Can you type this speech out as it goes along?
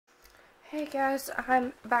Hey guys,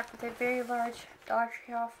 I'm back with a very large Dollar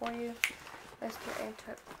Tree haul for you. Let's get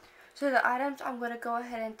into it. So the items I'm going to go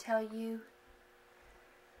ahead and tell you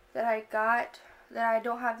that I got, that I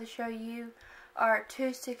don't have to show you, are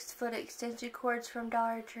 2 6-foot extension cords from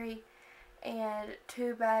Dollar Tree and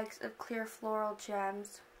 2 bags of clear floral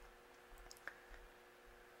gems.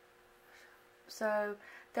 So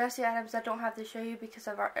that's the items I don't have to show you because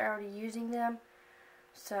I'm already using them.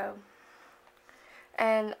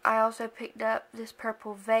 And I also picked up this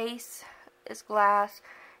purple vase. It's glass,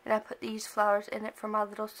 and I put these flowers in it for my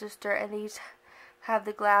little sister, and these have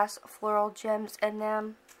the glass floral gems in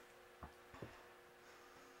them.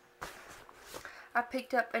 I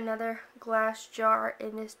picked up another glass jar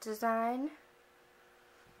in this design.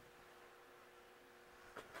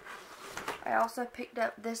 I also picked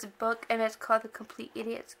up this book, and it's called The Complete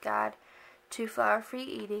Idiot's Guide to Flour-Free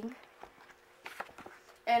Eating.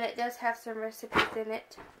 And it does have some recipes in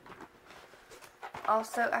it.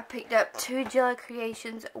 Also, I picked up 2 Jello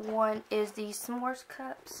Creations. One is the s'mores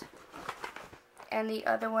cups, and the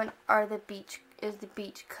other one are the beach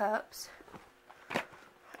cups.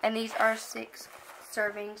 And these are 6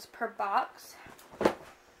 servings per box.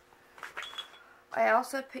 I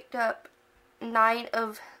also picked up 9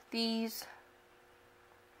 of these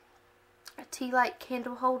tea light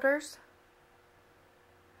candle holders.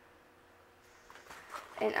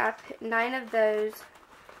 And I picked 9 of those.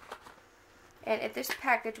 And if this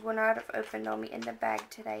package would not have opened on me in the bag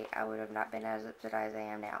today, I would have not been as upset as I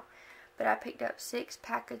am now. But I picked up 6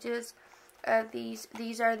 packages of these.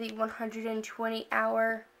 These are the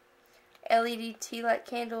 120-hour LED tea light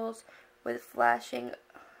candles with flickering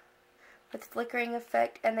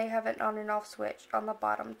effect, and they have an on and off switch on the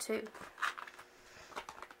bottom too.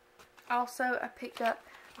 Also, I picked up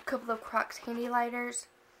a couple of Crocs handy lighters.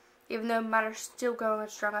 Even though mine are still going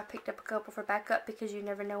strong, I picked up a couple for backup because you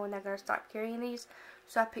never know when they're going to stop carrying these.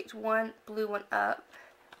 So I picked one blue one up,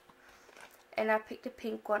 and I picked a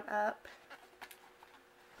pink one up.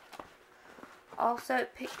 Also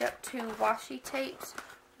picked up 2 washi tapes,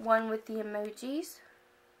 one with the emojis,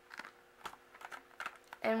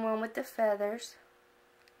 and one with the feathers.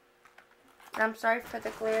 And I'm sorry for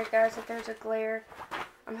the glare, guys, if there's a glare.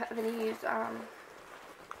 I'm having to use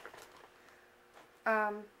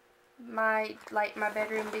my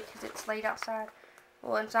bedroom because it's late outside.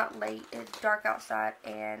 Well, it's not late, it's dark outside,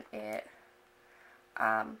 and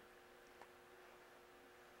I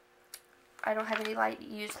don't have any light to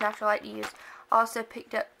use, natural light to use. Also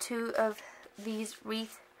picked up 2 of these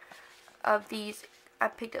I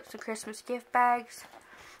picked up some Christmas gift bags.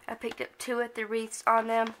 I picked up 2 with the wreaths on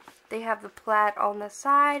them. They have the plaid on the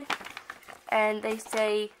side, and they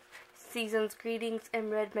say Season's Greetings in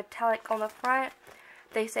red metallic on the front.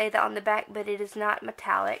 They say that on the back, but it is not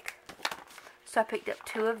metallic. So I picked up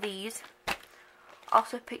 2 of these.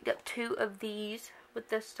 Also picked up 2 of these with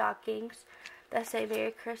the stockings that say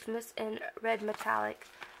Merry Christmas in red metallic.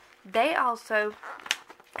 They also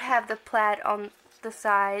have the plaid on the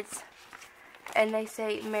sides, and they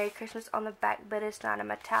say Merry Christmas on the back, but it's not a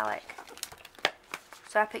metallic.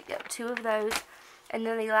 So I picked up 2 of those. And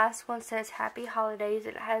then the last one says Happy Holidays,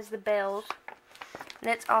 and it has the bells. And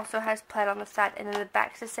it also has plaid on the side, and then the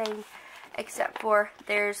back's the same, except for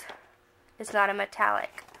it's not a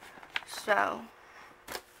metallic. So,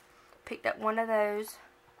 picked up 1 of those.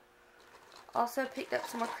 Also picked up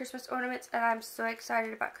some more Christmas ornaments, and I'm so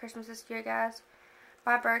excited about Christmas this year, guys.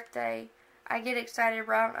 My birthday, I get excited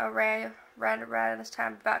around this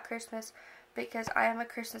time about Christmas because I am a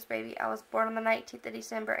Christmas baby. I was born on the 19th of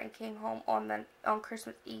December and came home on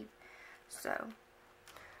Christmas Eve. So.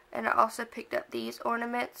 And I also picked up these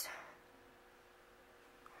ornaments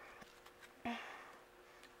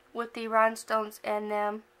with the rhinestones in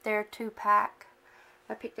them. They're 2-pack.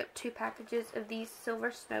 I picked up 2 packages of these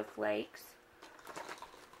silver snowflakes.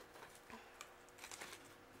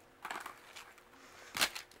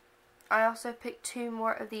 I also picked 2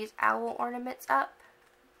 more of these owl ornaments up.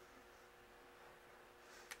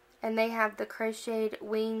 And they have the crocheted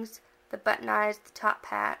wings, the button eyes, the top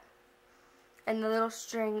hat, and the little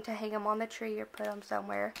string to hang them on the tree or put them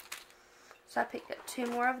somewhere. So I picked up 2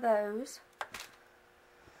 more of those.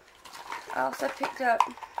 I also picked up,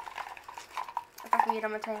 if I can get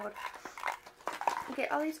them untangled,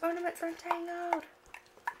 get all these ornaments untangled.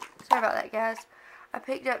 Sorry about that, guys. I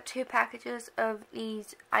picked up 2 packages of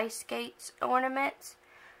these ice skates ornaments,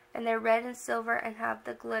 and they're red and silver and have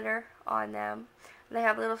the glitter on them. They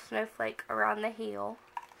have a little snowflake around the heel.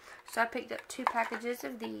 So I picked up 2 packages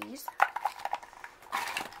of these.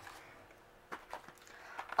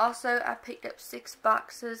 Also, I picked up 6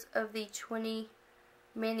 boxes of the 20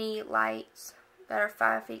 mini lights that are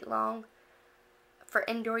 5 feet long. for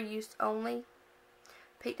indoor use only.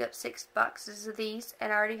 Picked up 6 boxes of these,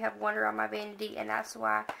 and I already have one around my vanity, and that's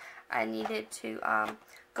why I needed to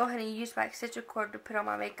go ahead and use my extension cord to put on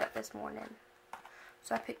my makeup this morning.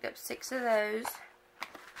 So I picked up 6 of those.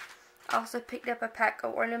 Also picked up a pack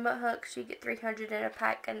of ornament hooks. You get 300 in a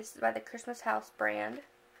pack, and this is by the Christmas House brand.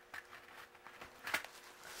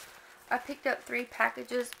 I picked up 3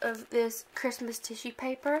 packages of this Christmas tissue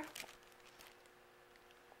paper.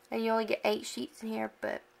 And you only get 8 sheets in here,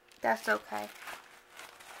 but that's okay.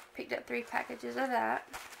 Picked up 3 packages of that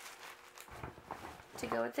to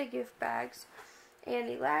go with the gift bags. And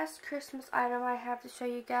the last Christmas item I have to show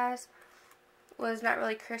you guys was not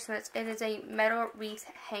really Christmas. It is a metal wreath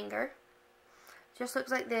hanger. Just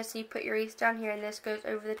looks like this. You put your wreath down here, and this goes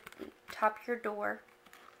over the top of your door.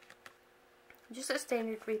 Just a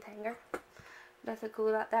standard wreath hanger. Nothing cool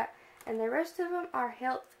about that. And the rest of them are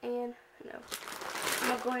health and no.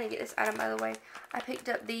 I'm going to get this out of the way. I picked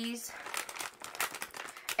up these,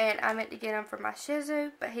 and I meant to get them for my Shih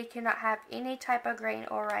Tzu, but he cannot have any type of grain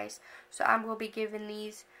or rice. So I'm going to be giving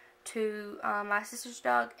these to my sister's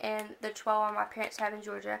dog and the Chihuahua my parents have in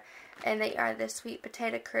Georgia. And they are the sweet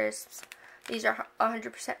potato crisps. These are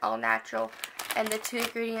 100% all natural. And the 2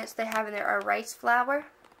 ingredients they have in there are rice flour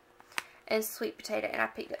and sweet potato. And I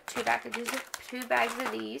picked up 2 bags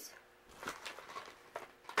of these.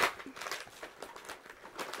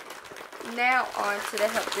 Now on to the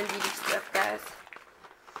health and beauty stuff, guys.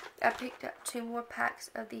 I picked up 2 more packs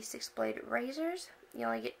of these 6-bladed razors. You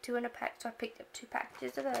only get 2 in a pack, so I picked up 2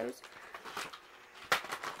 packages of those.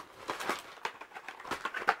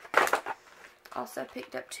 Also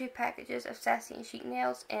picked up 2 packages of Sassy and Chic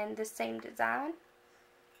nails in the same design.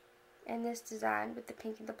 And this design with the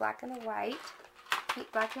pink and the black and the white.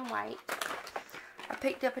 Pink, black, and white. I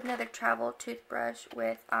picked up another travel toothbrush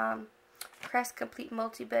with Crest Complete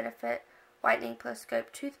Multi-Benefit Whitening Plus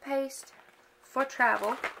Scope toothpaste for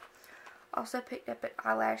travel. Also picked up an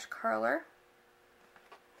eyelash curler.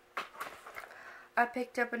 I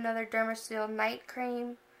picked up another Dermasil night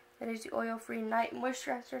cream. That is the oil-free night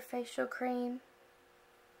moisturizer facial cream.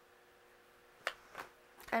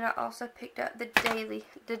 And I also picked up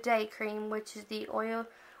the day cream, which is the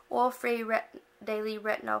oil-free daily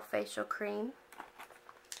retinol facial cream.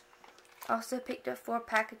 Also picked up 4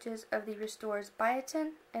 packages of the Restores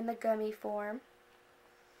Biotin in the gummy form.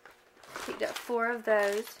 Picked up 4 of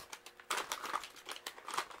those.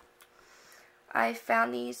 I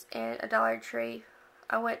found these in a Dollar Tree.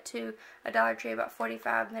 I went to a Dollar Tree about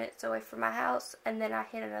 45 minutes away from my house, and then I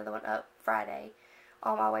hit another one up Friday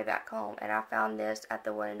on my way back home. And I found this at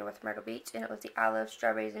the one in North Myrtle Beach, and it was the I Love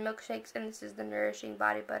Strawberries and Milkshakes, and this is the Nourishing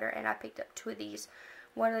Body Butter, and I picked up 2 of these.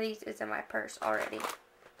 One of these is in my purse already.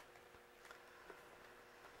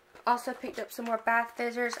 Also picked up some more bath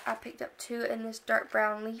fizzers. I picked up 2 in this dark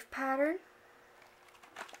brown leaf pattern.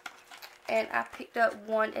 And I picked up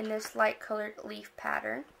 1 in this light colored leaf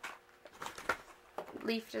pattern.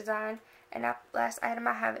 Leaf design. And last item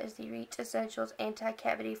I have is the Reach Essentials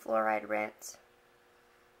Anti-Cavity Fluoride Rinse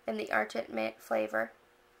in the Ardent Mint flavor.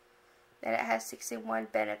 And it has 61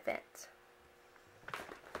 benefits.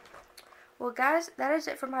 Well guys, that is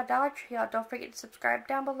it for my Dollar Tree haul. Don't forget to subscribe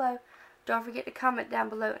down below. Don't forget to comment down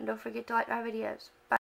below, and don't forget to like my videos. Bye.